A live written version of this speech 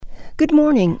Good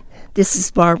morning. This is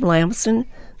Barb Lamson,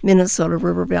 Minnesota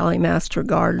River Valley Master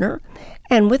Gardener.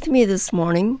 And with me this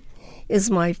morning is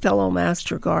my fellow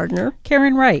Master Gardener,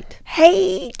 Karen Wright.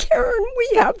 Hey, Karen,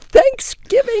 we have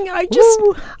Thanksgiving.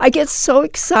 I get so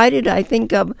excited. I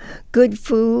think of good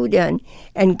food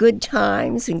and good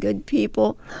times and good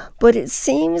people. But it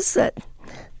seems that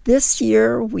this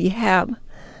year we're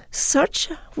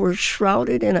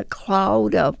shrouded in a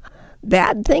cloud of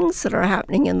bad things that are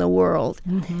happening in the world.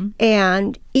 Mm-hmm.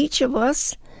 And each of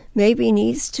us maybe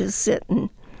needs to sit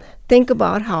and think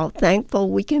about how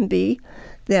thankful we can be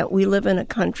that we live in a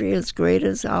country as great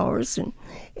as ours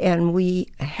and we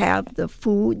have the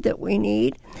food that we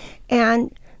need,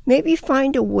 and maybe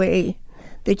find a way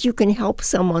that you can help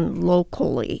someone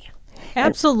locally.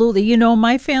 Absolutely. You know,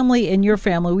 my family and your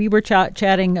family, we were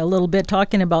chatting a little bit,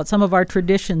 talking about some of our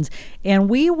traditions, and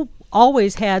we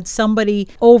always had somebody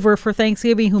over for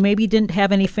Thanksgiving who maybe didn't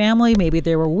have any family, maybe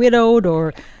they were widowed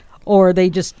or they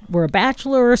just were a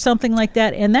bachelor or something like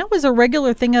that. And that was a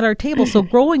regular thing at our table. So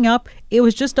growing up, it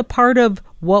was just a part of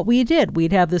what we did.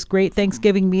 We'd have this great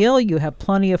Thanksgiving meal. You have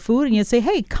plenty of food and you'd say,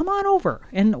 hey, come on over.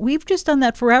 And we've just done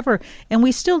that forever. And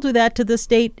we still do that to this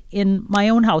date in my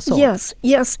own household.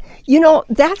 Yes. You know,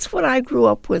 that's what I grew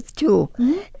up with too.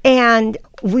 Mm-hmm. And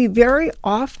we very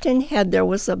often there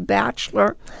was a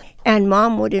bachelor and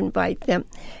Mom would invite them.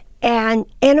 And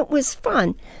it was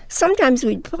fun. Sometimes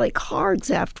we'd play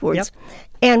cards afterwards.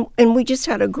 Yep. And we just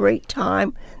had a great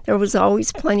time. There was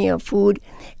always plenty of food.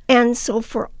 And so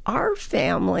for our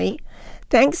family,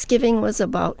 Thanksgiving was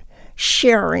about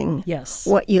sharing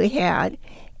what you had.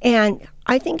 And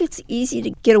I think it's easy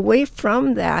to get away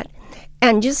from that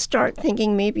and just start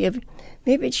thinking maybe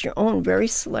it's your own very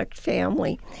select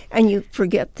family, and you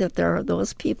forget that there are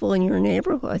those people in your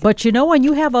neighborhood. But you know, when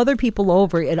you have other people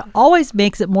over, it always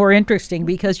makes it more interesting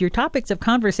because your topics of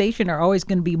conversation are always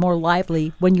going to be more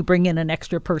lively when you bring in an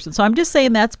extra person. So I'm just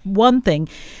saying that's one thing.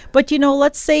 But you know,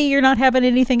 let's say you're not having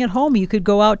anything at home. You could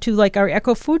go out to like our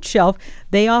Echo Food Shelf.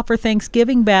 They offer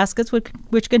Thanksgiving baskets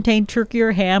which contain turkey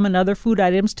or ham and other food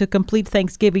items to complete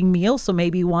Thanksgiving meals. So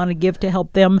maybe you want to give to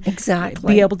help them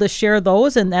be able to share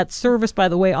those. And that service, by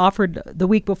the way, offered the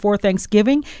week before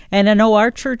Thanksgiving. And I know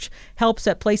our church helps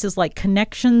at places like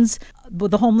Connections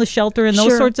with the homeless shelter and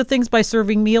those sorts of things by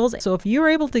serving meals. So if you're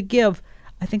able to give,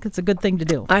 I think it's a good thing to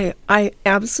do. I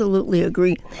absolutely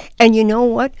agree. And you know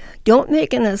what? Don't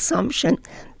make an assumption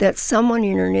that someone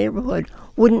in your neighborhood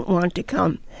wouldn't want to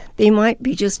come. They might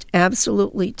be just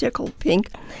absolutely tickled pink.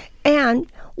 And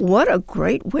what a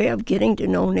great way of getting to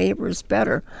know neighbors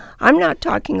better. I'm not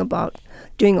talking about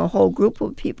doing a whole group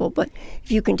of people, but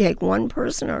if you can take one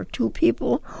person or two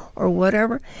people or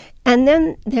whatever. And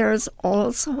then there's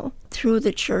also, through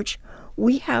the church,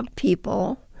 we have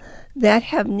people that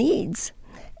have needs.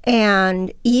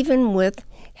 And even with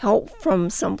help from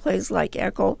someplace like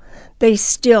Echo, they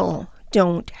still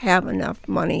don't have enough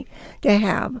money to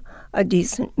have a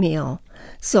decent meal.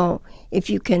 So if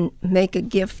you can make a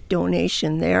gift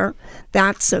donation there,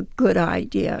 that's a good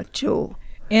idea too.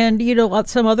 And, you know,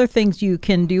 some other things you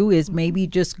can do is maybe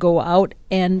just go out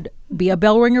and be a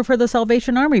bell ringer for the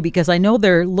Salvation Army, because I know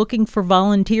they're looking for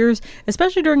volunteers,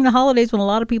 especially during the holidays when a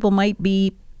lot of people might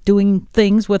be doing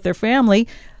things with their family.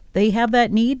 They have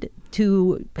that need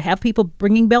to have people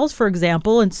bringing bells, for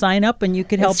example, and sign up, and you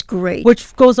could help. That's great.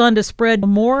 Which goes on to spread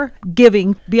more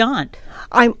giving beyond.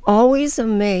 I'm always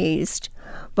amazed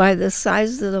by the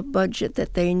size of the budget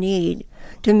that they need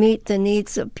to meet the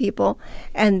needs of people.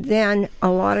 And then a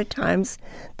lot of times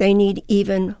they need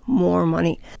even more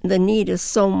money. The need is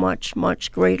so much,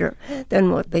 much greater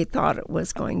than what they thought it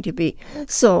was going to be.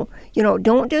 So, you know,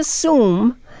 don't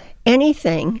assume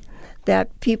anything that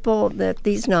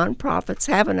these nonprofits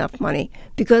have enough money,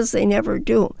 because they never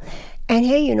do. And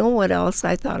hey, you know what else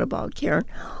I thought about, Karen?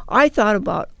 I thought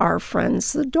about our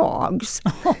friends, the dogs.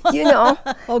 You know,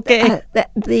 okay.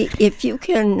 If you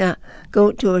can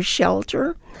go to a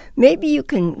shelter, maybe you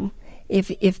can.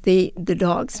 If the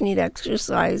dogs need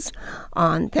exercise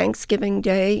on Thanksgiving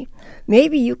Day,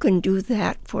 maybe you can do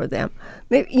that for them.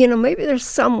 Maybe there's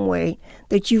some way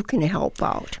that you can help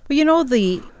out. Well, you know,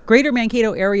 the Greater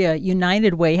Mankato Area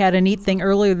United Way had a neat thing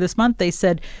earlier this month. They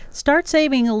said, start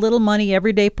saving a little money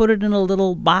every day, put it in a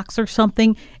little box or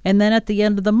something, and then at the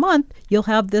end of the month, you'll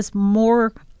have this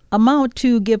more amount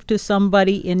to give to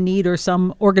somebody in need or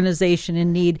some organization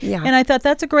in need. Yeah. And I thought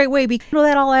that's a great way, because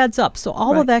that all adds up. So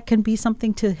all of that can be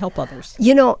something to help others.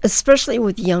 You know, especially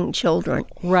with young children.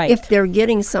 Right. If they're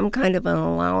getting some kind of an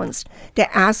allowance,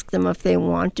 to ask them if they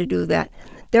want to do that.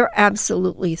 They're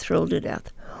absolutely thrilled to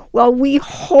death. Well, we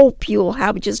hope you'll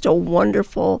have just a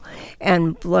wonderful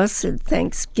and blessed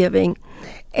Thanksgiving.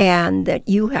 and that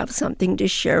you have something to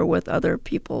share with other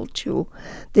people too.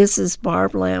 This is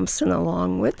Barb Lamson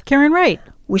along with Karen Wright.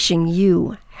 wishing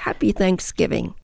you happy Thanksgiving.